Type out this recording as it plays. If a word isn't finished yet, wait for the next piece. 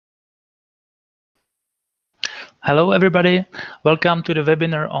Hello everybody, welcome to the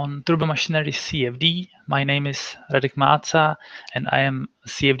webinar on Turbomachinery CFD. My name is Radek Máca and I am a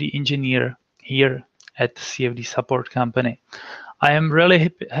CFD engineer here at CFD Support Company. I am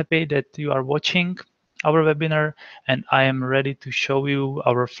really happy that you are watching our webinar and I am ready to show you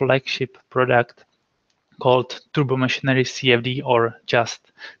our flagship product called Turbomachinery CFD or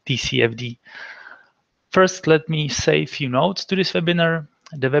just TCFD. First, let me say a few notes to this webinar.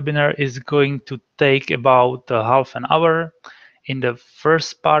 The webinar is going to take about half an hour. In the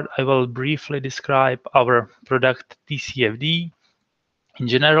first part, I will briefly describe our product TCFD. In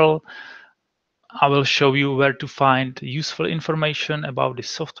general, I will show you where to find useful information about the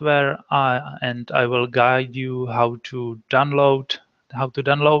software, and I will guide you how to download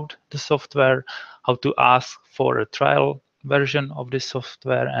the software, how to ask for a trial version of the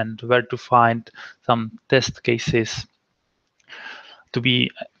software, and where to find some test cases to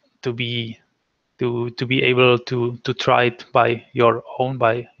be able to try it by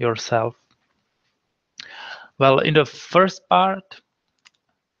yourself. Well, in the first part,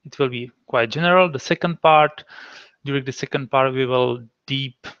 it will be quite general. During the second part, we will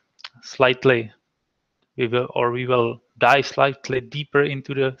dive slightly deeper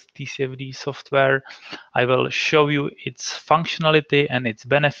into the TCFD software. I will show you its functionality and its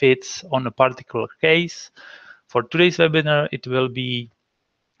benefits on a particular case. For today's webinar, it will be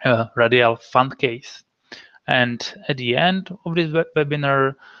a Radial fund case. And at the end of this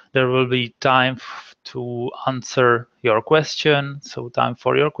webinar, there will be time to answer your question. So time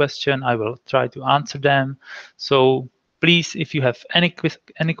for your question, I will try to answer them. So please, if you have any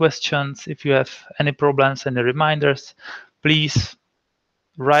questions, if you have any problems, any reminders, please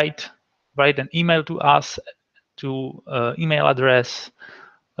write an email to us to email address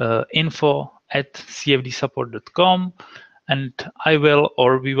info@cfdsupport.com, and we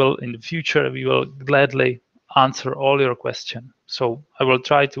will in the future, we will gladly answer all your questions. So I will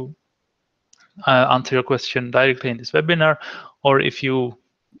try to answer your question directly in this webinar, or if you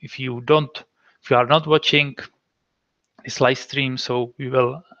are not watching this live stream, so we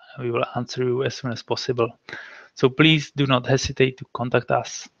will answer you as soon as possible. So please do not hesitate to contact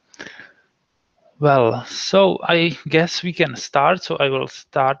us. Well, so I guess we can start. So I will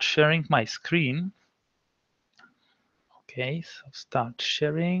start sharing my screen. Okay, so start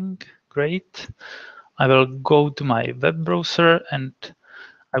sharing. Great. I will go to my web browser and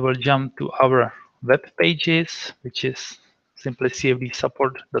I will jump to our web pages, which is simply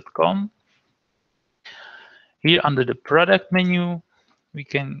cfdsupport.com. Here under the product menu, we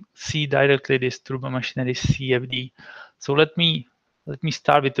can see directly this Turbomachinery CFD. So let me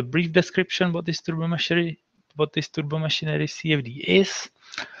start with a brief description what this Turbomachinery CFD is.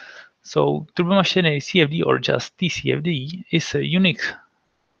 So Turbomachinery CFD, or just TCFD, is a unique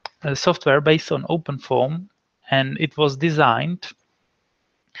software based on OpenFOAM, and it was designed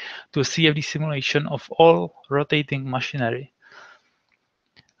to a CFD simulation of all rotating machinery.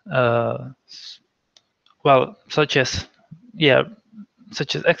 Well, such as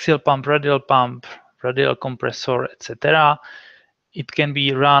axial pump, radial compressor, etc. It can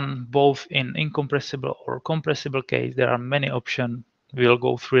be run both in incompressible or compressible case. There are many options. We'll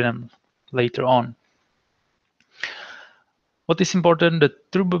go through them later on. What is important, the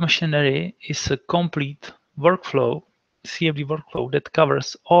Turbomachinery is a complete workflow, CFD workflow, that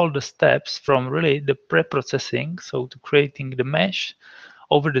covers all the steps from really the pre-processing, so to creating the mesh,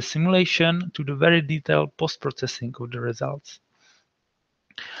 over the simulation to the very detailed post-processing of the results.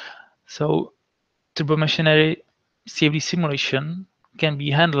 So Turbomachinery CFD simulation can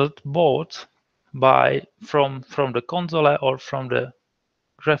be handled both from the console or from the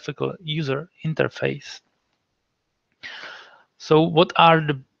graphical user interface. So what are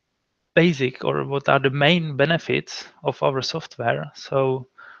the basic, or what are the main benefits of our software? So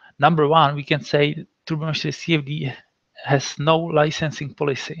number one, we can say Turbomachinery CFD has no licensing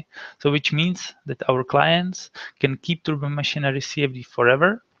policy. So which means that our clients can keep Turbomachinery CFD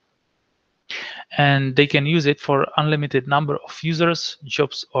forever, and they can use it for unlimited number of users,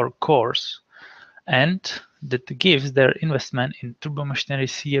 jobs, or cores. And that gives their investment in Turbomachinery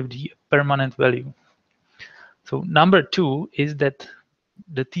CFD a permanent value. So number two is that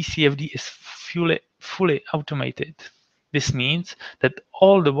the TCFD is fully automated. This means that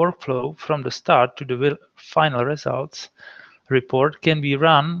all the workflow from the start to the final results report can be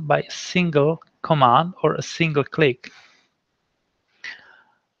run by a single command or a single click.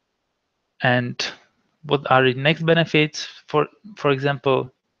 And what are the next benefits? For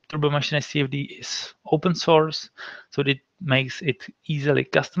example, Turbomachinery CFD is open source, so it makes it easily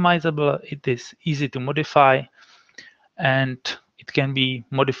customizable. It is easy to modify, and it can be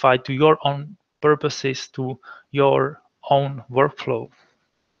modified to your own purposes to your own workflow.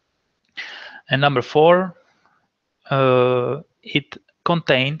 And number 4, it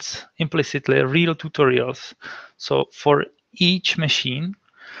contains implicitly real tutorials. So for each machine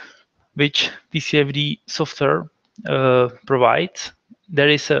which the CFD software provides, there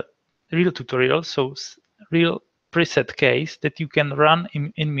is a real tutorial, so real preset case that you can run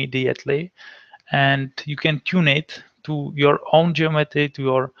immediately, and you can tune it to your own geometry, to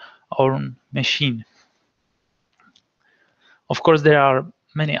your own machine. Of course, there are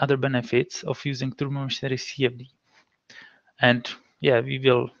many other benefits of using Turbomachinery CFD, and yeah, we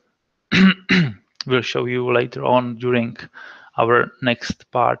will we'll show you later on during our next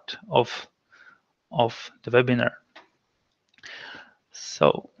part of the webinar.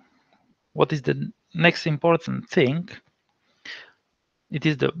 So what is the next important thing? It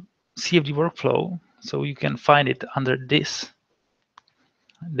is the CFD workflow. So you can find it under this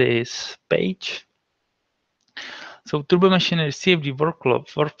page. So Turbomachinery CFD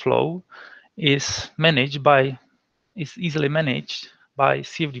workflow is easily managed by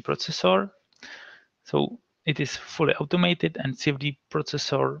CFD processor. So it is fully automated, and CFD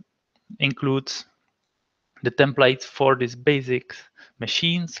processor includes the templates for these basic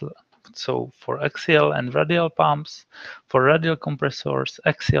machines. So for axial and radial pumps, for radial compressors,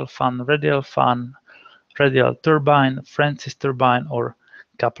 axial fan, radial turbine, Francis turbine, or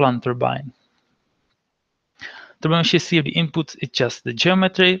Kaplan turbine. Turbomachinery CFD inputs is just the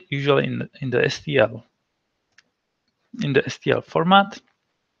geometry, usually in the STL format.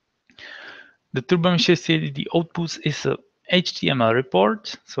 The Turbomachinery CFD outputs is a HTML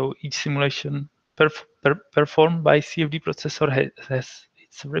report. So each simulation performed by CFD processor has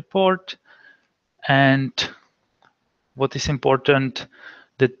its report. And what is important,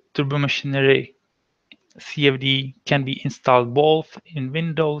 the Turbomachinery CFD can be installed both in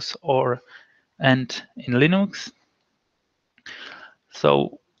Windows and in Linux.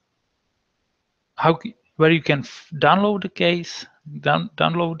 So where you can download the case,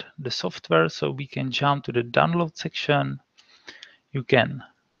 download the software. So we can jump to the download section. You can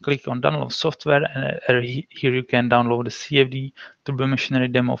click on download software, and here you can download the CFD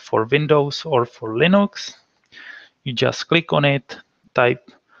Turbomachinery demo for Windows or for Linux. You just click on it, type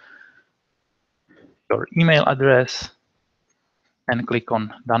your email address, and click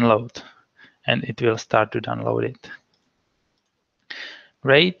on download, and it will start to download it.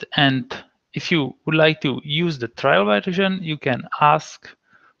 Great. And if you would like to use the trial version, you can ask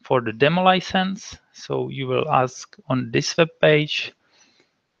for the demo license. So you will ask on this web page,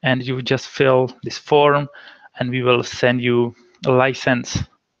 and you just fill this form, and we will send you a license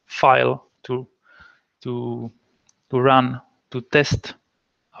file to test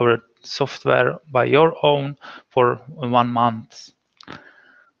our software by your own for 1 month.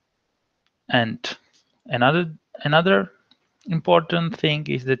 And another important thing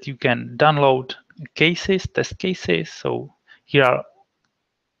is that you can download test cases. So here are,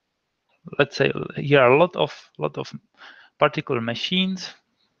 let's say, here are a lot of particular machines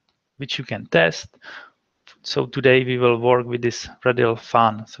which you can test. So today we will work with this radial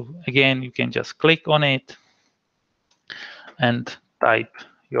fan. So again, you can just click on it and type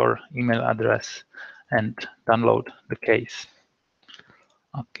your email address and download the case.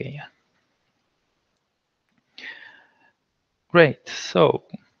 Okay. Great. So,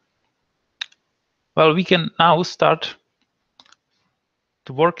 well, we can now start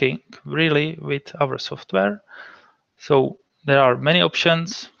to working really with our software. So there are many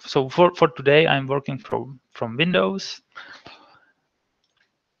options. So for today, I'm working from Windows.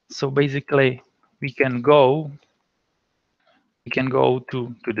 So basically, we can go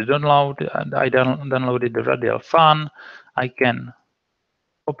to the download, and I downloaded the Radial fan. I can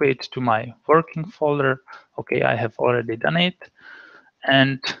copy it to my working folder. Okay, I have already done it.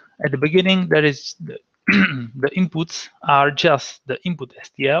 And at the beginning, there is the inputs are just the input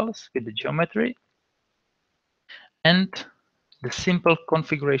STLs with the geometry and the simple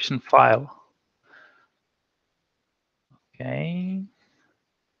configuration file. Okay,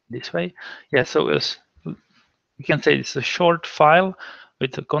 this way. Yeah, so we can say it's a short file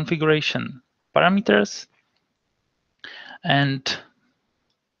with the configuration parameters, and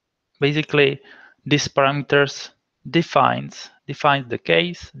basically these parameters defines the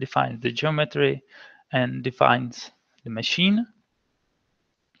case, defines the geometry, and defines the machine.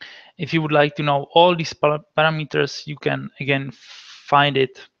 If you would like to know all these parameters, you can again find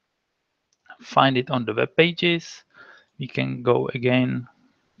it on the web pages. We can go again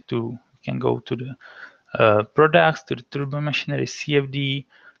to the products, to the Turbomachinery CFD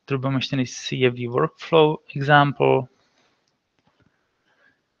workflow example.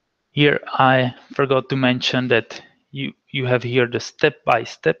 Here I forgot to mention that you have here the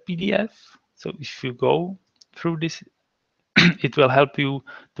step-by-step PDF. So if you go through this, it will help you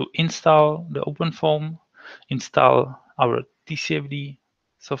to install the OpenFOAM, install our TCFD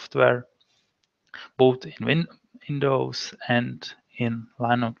software, both in Windows and in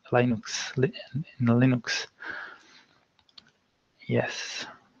Linux. Yes.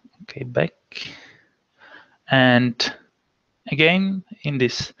 Okay, back. And again, in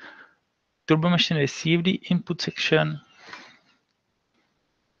this Turbomachinery CFD input section,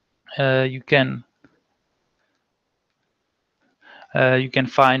 you can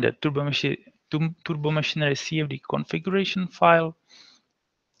find a Turbomachinery CFD configuration file,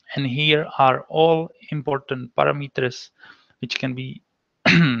 and here are all important parameters which can be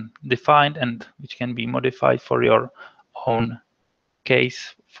defined and which can be modified for your own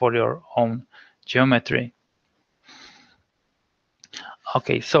case, for your own geometry.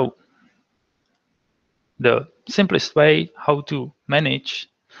 Okay, so the simplest way how to manage,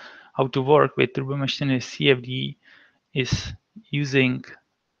 how to work with Turbomachinery CFD is using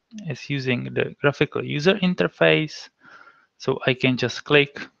the graphical user interface. So I can just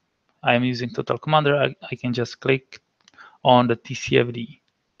click, I'm using Total Commander, I can just click on the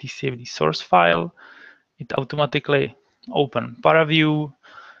TCFD source file. It automatically open ParaView,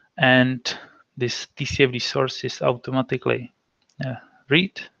 and this TCFD source is automatically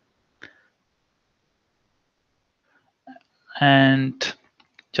read. And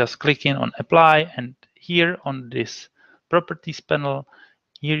just clicking on apply, and here on this properties panel,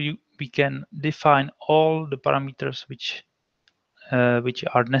 here we can define all the parameters which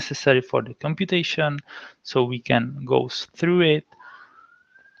are necessary for the computation. So we can go through it.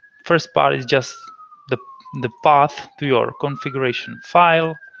 First part is just the path to your configuration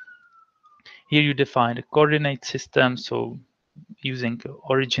file. Here you define the coordinate system, so using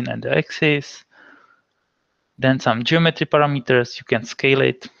origin and the axis. Then some geometry parameters, you can scale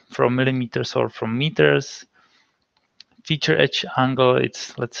it from millimeters or from meters. Feature edge angle,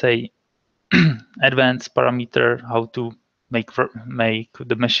 it's, let's say, advanced parameter, how to make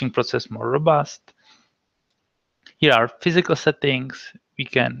the meshing process more robust. Here are physical settings. You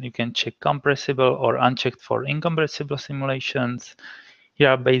can check compressible or unchecked for incompressible simulations. Here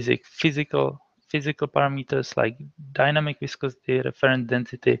are basic physical parameters like dynamic viscosity, reference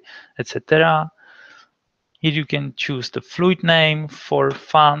density, etc. Here you can choose the fluid name for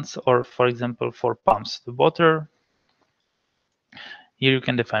fans or, for example, for pumps to water. Here you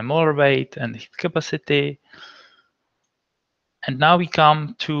can define molar weight and heat capacity. And now we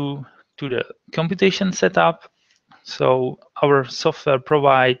come to the computation setup. So our software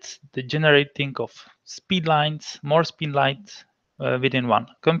provides the generating of speed lines, more speed lines within one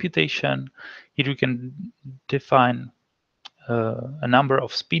computation. Here you can define a number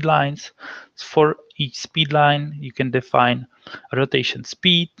of speed lines. For each speed line, you can define a rotation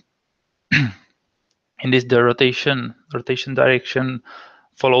speed. In this, the rotation direction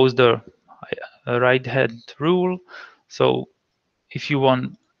follows the right hand rule. So if you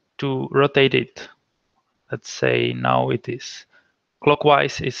want to rotate it, let's say now it is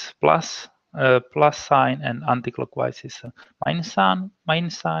clockwise is plus sign, and anti-clockwise is a minus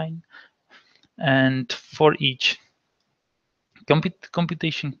sign. And for each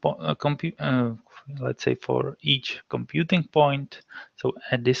computation let's say for each computing point, so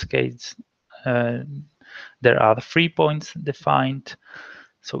in this case there are 3 points defined,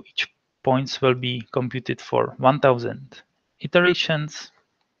 so each points will be computed for 1000 iterations.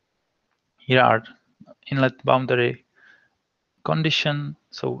 Here are inlet boundary condition,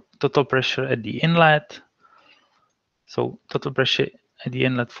 so total pressure at the inlet, so total pressure at the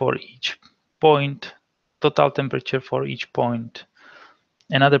inlet for each point, total temperature for each point,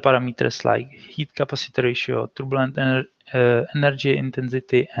 and other parameters like heat capacity ratio, turbulent energy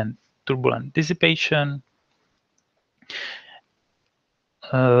intensity, and turbulent dissipation.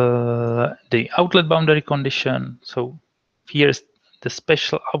 The outlet boundary condition, so here's the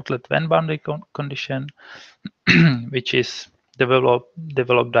special outlet vent boundary condition, which is developed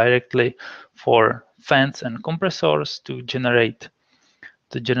directly for fans and compressors to generate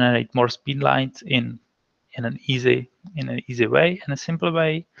more speed lines in an easy way, in a simple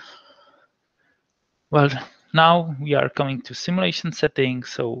way. Well, now we are coming to simulation settings.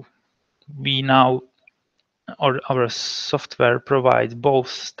 So we now, our software provides both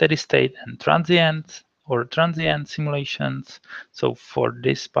steady state and transient simulations. So for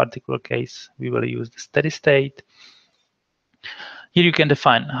this particular case, we will use the steady state. Here you can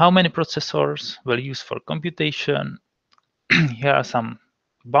define how many processors will use for computation. Here are some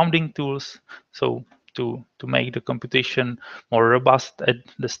bounding tools. So to make the computation more robust at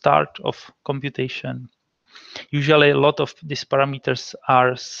the start of computation. Usually a lot of these parameters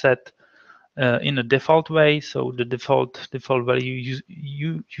are set in a default way, so the default value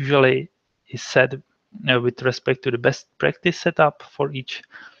usually is set with respect to the best practice setup for each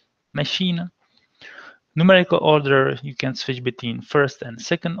machine. Numerical order, you can switch between first and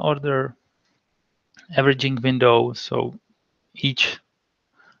second order. Averaging window, so each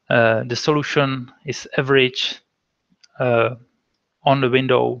the solution is average on the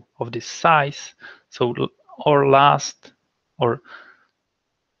window of this size. So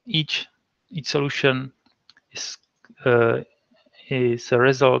each solution is a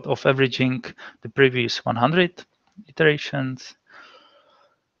result of averaging the previous 100 iterations.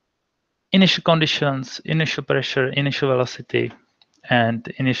 Initial conditions, initial pressure, initial velocity, and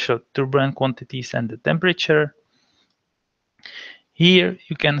initial turbulent quantities and the temperature. Here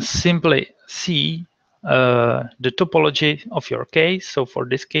you can simply see the topology of your case. So for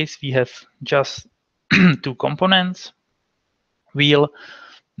this case, we have just two components: wheel,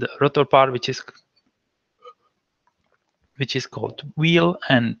 the rotor part, which is called wheel,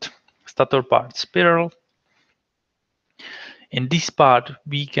 and stator part, spiral. In this part,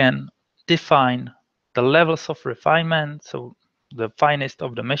 we can define the levels of refinement, so the finest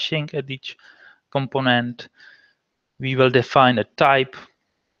of the meshing at each component. We will define a type.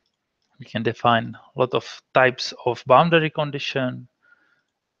 We can define a lot of types of boundary condition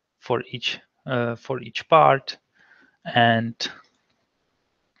for each part, and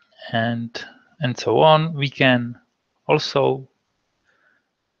so on. We can also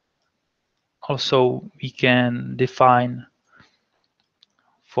we can define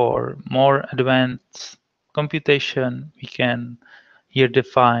for more advanced computation. We can here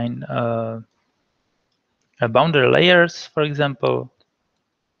define boundary layers, for example.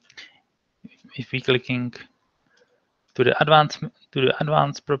 If we clicking to the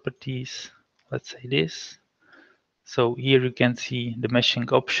advanced properties, let's say this. So here you can see the meshing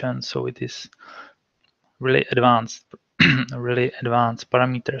option. So it is really advanced, really advanced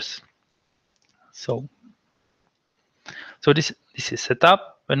parameters. So this is set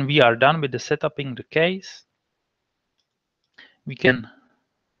up. When we are done with the setuping the case, we can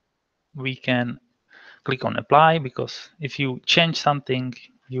click on apply, because if you change something,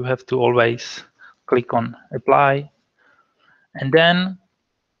 you have to always click on apply. And then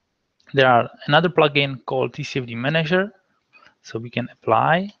there are another plugin called TCFD Manager. So we can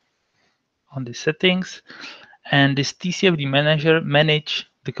apply on the settings, and this TCFD Manager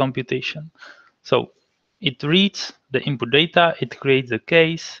manage the computation. So it reads the input data, it creates the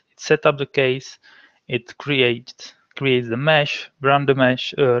case, it sets up the case, it creates the mesh, run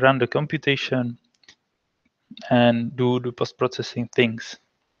the computation, and do the post-processing things.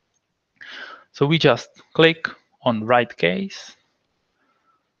 So we just click on write case.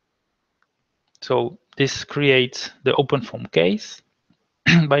 So this creates the OpenFOAM case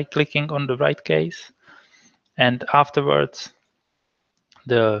by clicking on the write case, and afterwards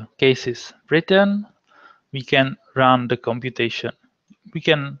the case is written. We can run the computation. We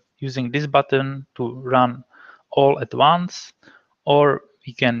can, using this button, to run all at once, or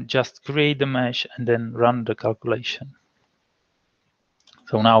we can just create the mesh and then run the calculation.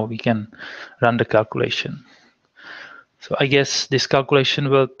 So now we can run the calculation. So I guess this calculation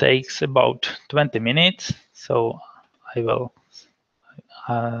will take about 20 minutes. So I will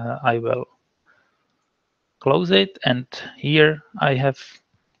close it, and here I have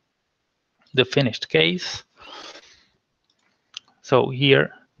the finished case. So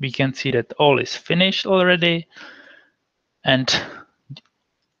here we can see that all is finished already, and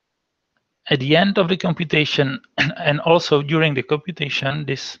at the end of the computation and also during the computation,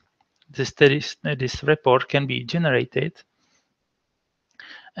 this report can be generated,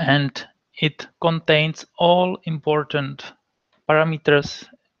 and it contains all important parameters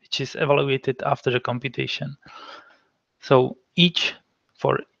which is evaluated after the computation. So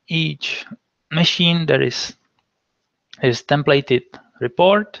for each machine there is templated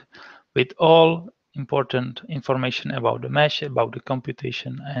report with all important information about the mesh, about the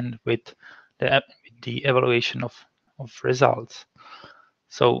computation, and with the evaluation of results.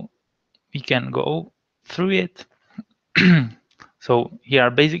 So we can go through it. So here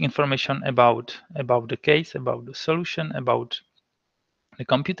are basic information about the case, about the solution, about the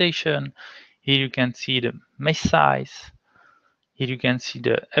computation. Here you can see the mesh size. Here you can see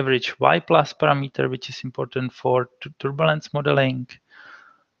the average Y plus parameter, which is important for turbulence modeling.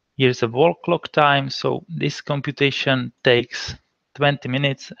 Here's a wall clock time. So this computation takes 20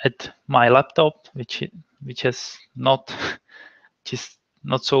 minutes at my laptop, which is not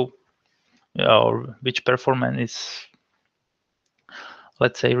so or which performance is,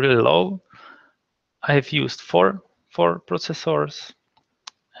 let's say, really low. I have used four processors,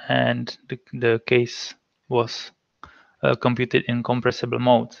 and the case was computed in compressible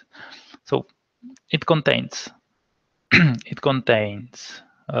mode. So it contains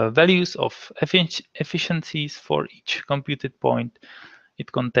values of efficiencies for each computed point.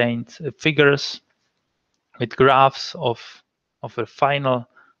 It contains figures with graphs of the final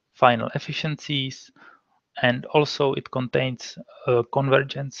efficiencies, and also it contains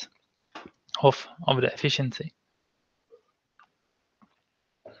convergence of the efficiency.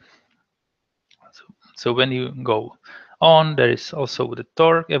 So when you go on, there is also the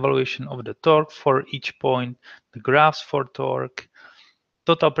torque, evaluation of the torque for each point, the graphs for torque,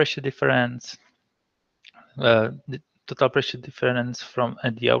 total pressure difference, the total pressure difference from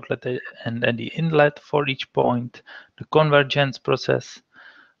at the outlet and at the inlet for each point, the convergence process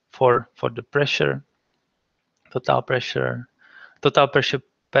for the pressure, total pressure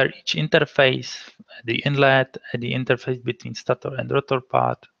per each interface, at the inlet, at the interface between stator and rotor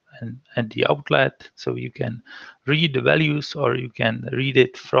part, and at the outlet. So you can read the values or you can read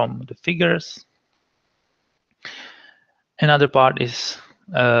it from the figures. Another part is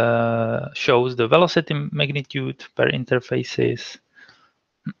shows the velocity magnitude per interfaces,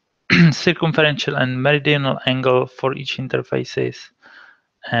 circumferential and meridional angle for each interfaces,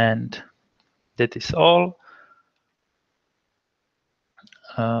 and that is all.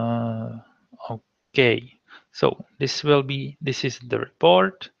 Okay, so this is the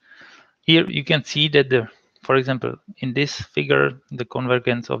report. Here you can see that for example, in this figure, the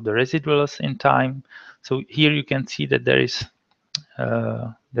convergence of the residuals in time. So here you can see that there is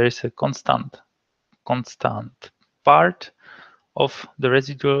a constant part of the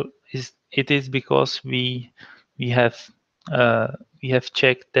residual. It is because we have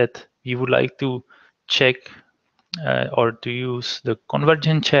checked that we would like to check or to use the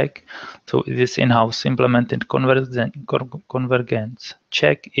convergence check. So it is in-house implemented convergence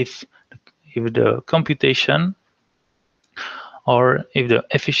check if the computation or if the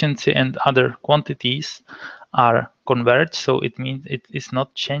efficiency and other quantities are converged. So it means it is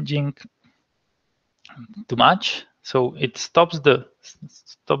not changing too much. So it stops the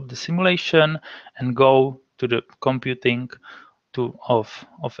simulation and go to the computing of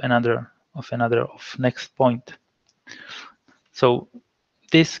next point. So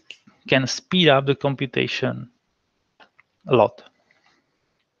this can speed up the computation a lot.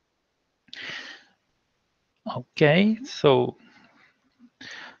 Okay, so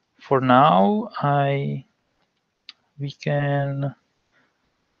for now we can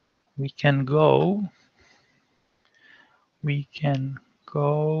go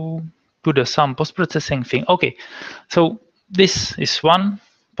to the some post-processing thing. Okay, so this is one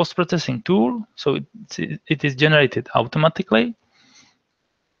post-processing tool. So it is generated automatically,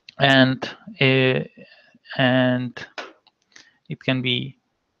 and it can be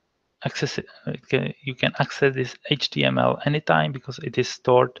accessed. You can access this HTML anytime because it is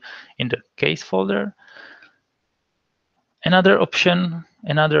stored in the case folder. Another option,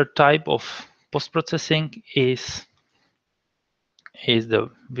 another type of post-processing is the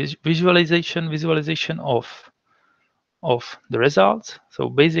visualization of the results. So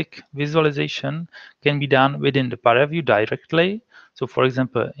basic visualization can be done within the ParaView directly. So for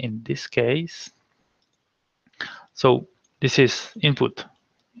example, in this case, so this is input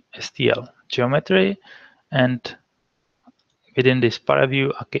STL geometry, and within this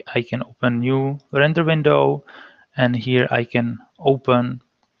ParaView, I can open new render window, and here I can open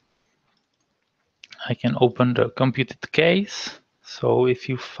the computed case. So if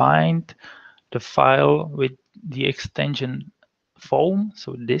you find the file with the extension foam,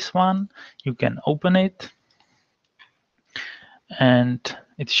 so this one, you can open it, and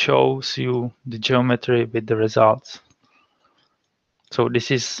it shows you the geometry with the results. So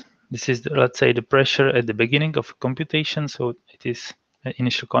this is let's say the pressure at the beginning of computation. So it is an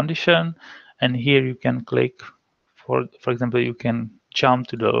initial condition, and here you can click for example, you can jump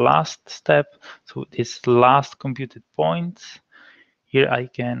to the last step. So this last computed points. Here I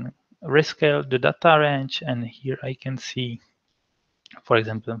can rescale the data range, and here I can see, for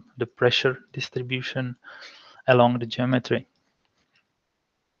example, the pressure distribution along the geometry.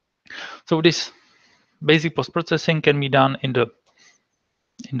 So this basic post-processing can be done in the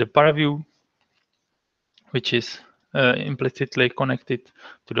ParaView, which is implicitly connected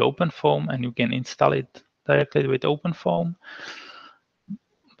to the OpenFOAM, and you can install it directly with OpenFOAM.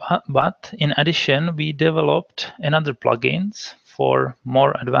 But in addition, we developed another plugins for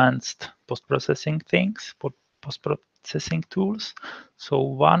more advanced post-processing things, post-processing tools. So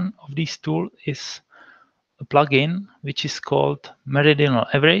one of these tools is a plugin which is called Meridian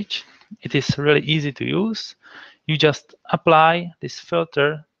Average. It is really easy to use. You just apply this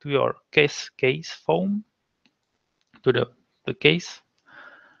filter to your case foam, to the case,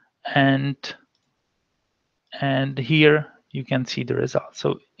 and here you can see the result.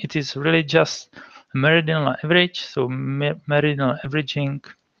 So it is really just a meridian average, so meridian averaging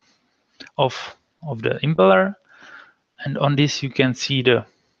of the impeller, and on this you can see the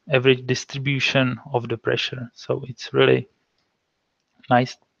average distribution of the pressure. So it's really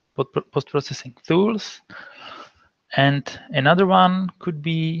nice post-processing tools. And another one could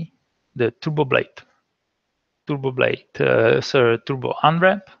be the turbo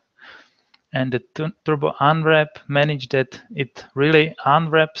unwrap. And the turbo unwrap manage that it really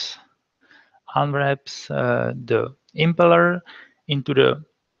unwraps the impeller into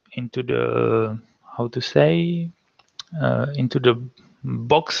the how to say into the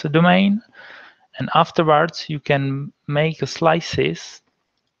box domain, and afterwards you can make slices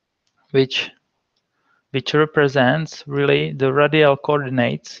which represents really the radial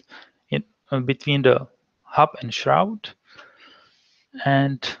coordinates in between the hub and shroud.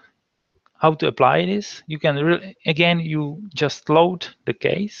 And how to apply this? You can really, again, you just load the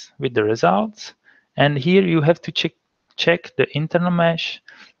case with the results, and here you have to check the internal mesh,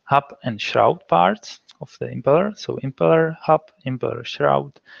 hub and shroud parts of the impeller. So impeller, hub, impeller,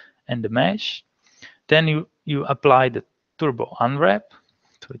 shroud, and the mesh. Then you apply the turbo unwrap.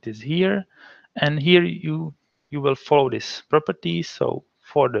 So it is here, and here you will follow this property. So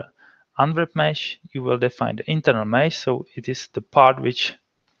for the unwrap mesh, you will define the internal mesh. So it is the part which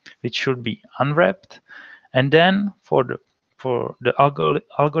should be unwrapped, and then for the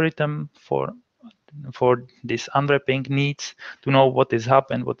algorithm for this unwrapping needs to know what is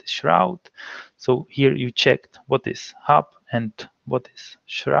hub and what is shroud. So here you checked what is hub and what is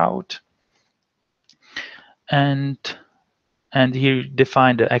shroud, and here you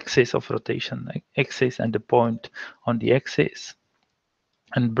define the axis of rotation, axis and the point on the axis,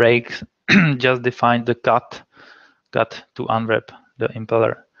 and brakes just define the cut to unwrap the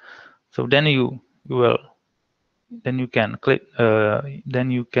impeller. So then you can click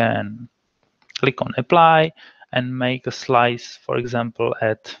on apply and make a slice, for example,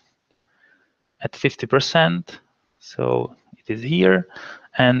 at 50%. So it is here,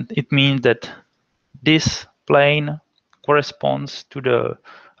 and it means that this plane corresponds to the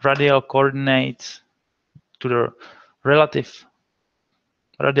radial coordinates, to the relative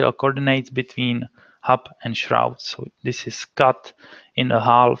radial coordinates between hub and shroud. So this is cut in the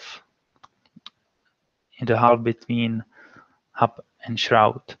half between hub and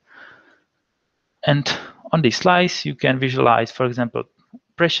shroud. And on this slice, you can visualize, for example,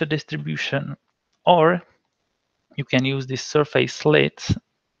 pressure distribution, or you can use this surface lids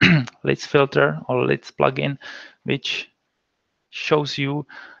filter or lids plugin, which shows you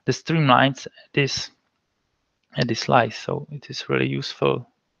the streamlines at this slice. So it is really useful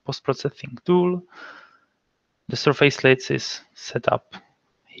post-processing tool. The surface lids is set up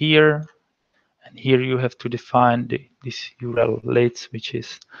here, and here you have to define this URL lids, which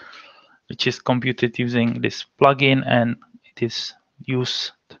is computed using this plugin, and it is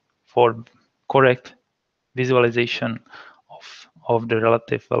used for correct visualization of the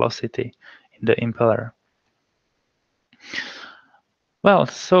relative velocity in the impeller. Well,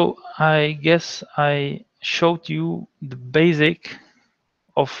 so I guess I showed you the basic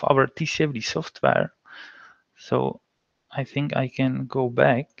of our TCFD software. So I think I can go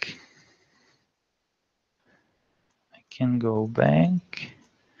back.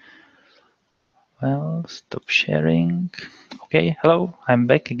 Well, stop sharing. Okay, hello, I'm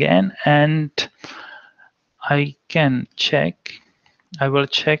back again, and I will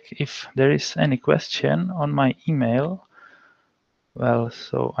check if there is any question on my email. Well,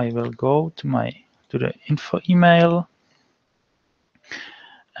 so I will go to the info email,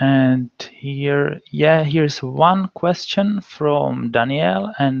 and here's one question from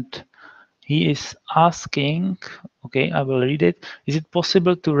Daniel, and he is asking, okay, I will read it. Is it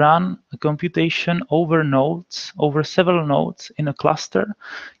possible to run a computation over several nodes in a cluster?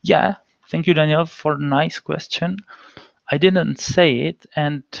 Yeah, thank you, Daniel, for a nice question. I didn't say it,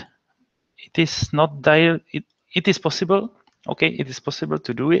 and it is not it is possible. Okay, it is possible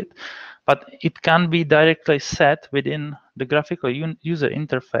to do it, but it can be directly set within the graphical user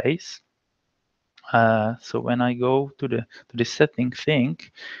interface. So when I go to the setting thing,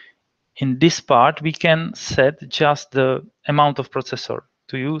 in this part, we can set just the amount of processor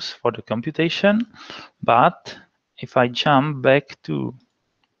to use for the computation. But if I jump back to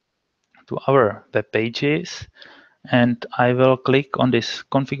our web pages, and I will click on this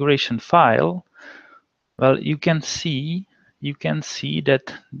configuration file. Well, you can see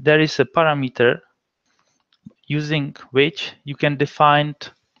that there is a parameter using which you can define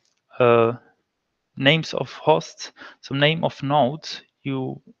names of hosts, so name of nodes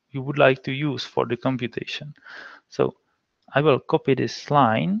you would like to use for the computation. So I will copy this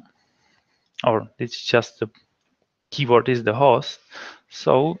line, or it's just the keyword is the host.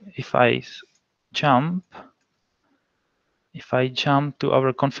 So if I jump to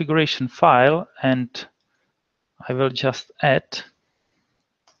our configuration file, and I will just add.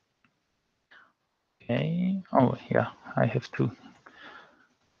 Okay. Oh yeah, I have to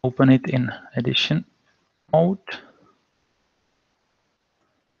open it in edition mode.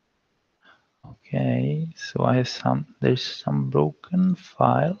 Okay, so I have there's some broken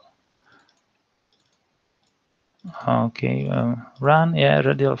file. Okay, run, yeah,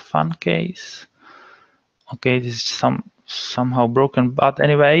 Radial fun case. Okay, this is somehow broken, but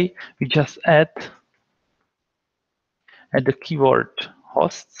anyway, we just add the keyword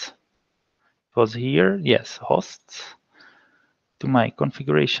hosts. It was here, yes, hosts, to my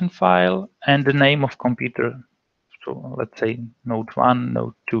configuration file and the name of computer. So let's say node 1,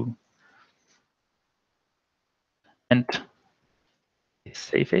 node 2. And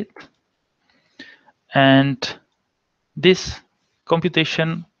save it. And this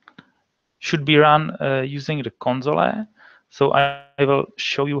computation should be run using the console. So I will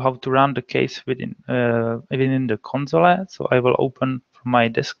show you how to run the case within the console. So I will open from my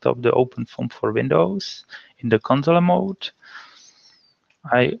desktop the OpenFOAM for Windows in the console mode.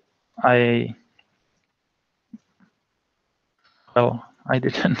 Well, I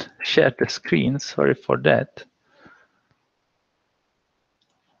didn't share the screen. Sorry for that.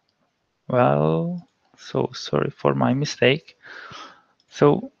 Well, so sorry for my mistake.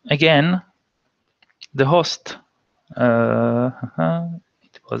 So again, the host,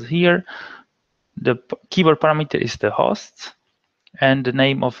 it was here. The keyword parameter is the host and the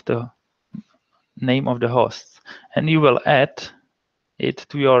name of the host, and you will add it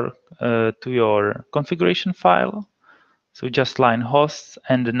to your configuration file. So just line hosts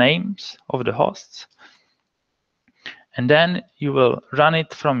and the names of the hosts, and then you will run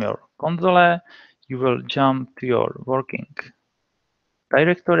it from your console. You will jump to your working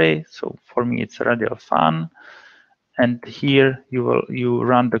directory. So for me, it's Radial Fun. And here you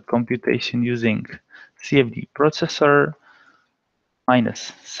run the computation using CFD processor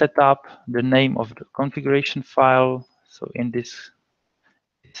minus setup, the name of the configuration file. So in this,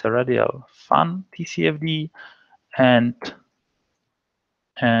 it's a Radial Fun TCFD, and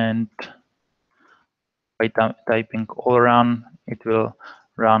by typing all run, it will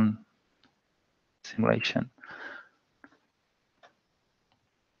run simulation.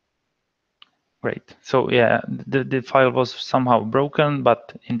 Great. So yeah, the file was somehow broken,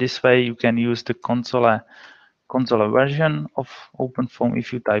 but in this way you can use the console version of OpenFOAM.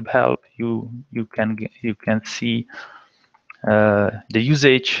 If you type help, you can see the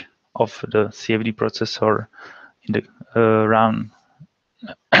usage of the CFD processor in the run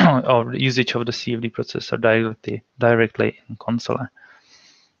or the usage of the CFD processor directly in console.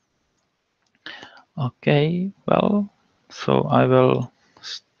 Okay, well, so I will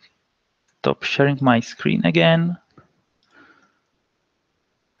stop sharing my screen again.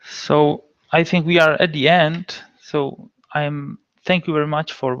 So I think we are at the end. So thank you very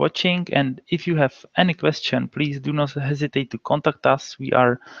much for watching. And if you have any question, please do not hesitate to contact us. We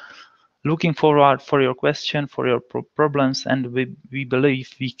are looking forward for your question, for your problems, and we believe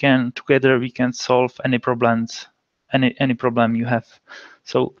together we can solve any problems, any problem you have.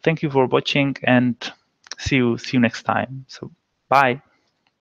 So thank you for watching, and see you next time. So bye.